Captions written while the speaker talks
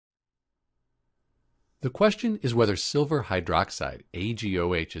The question is whether silver hydroxide,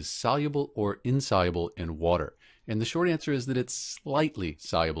 AgOH, is soluble or insoluble in water. And the short answer is that it's slightly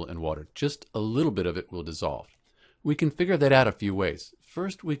soluble in water. Just a little bit of it will dissolve. We can figure that out a few ways.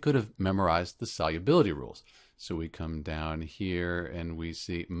 First, we could have memorized the solubility rules. So we come down here and we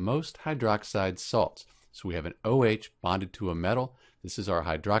see most hydroxide salts. So we have an OH bonded to a metal. This is our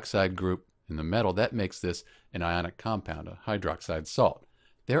hydroxide group in the metal. That makes this an ionic compound, a hydroxide salt.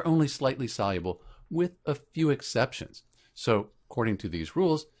 They're only slightly soluble with a few exceptions. So according to these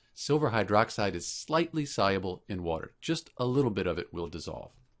rules, silver hydroxide is slightly soluble in water. Just a little bit of it will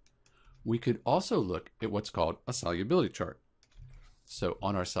dissolve. We could also look at what's called a solubility chart. So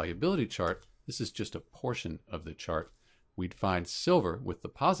on our solubility chart, this is just a portion of the chart. We'd find silver with the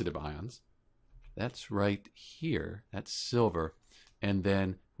positive ions. That's right here. That's silver. And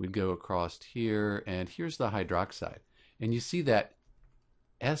then we'd go across here, and here's the hydroxide. And you see that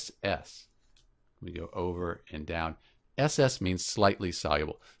SS. We go over and down. SS means slightly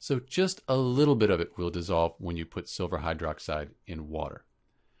soluble. So just a little bit of it will dissolve when you put silver hydroxide in water.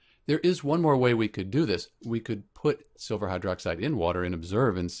 There is one more way we could do this. We could put silver hydroxide in water and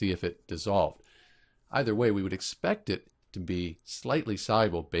observe and see if it dissolved. Either way, we would expect it to be slightly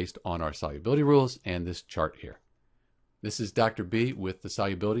soluble based on our solubility rules and this chart here. This is Dr. B with the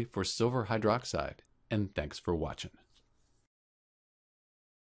solubility for silver hydroxide, and thanks for watching.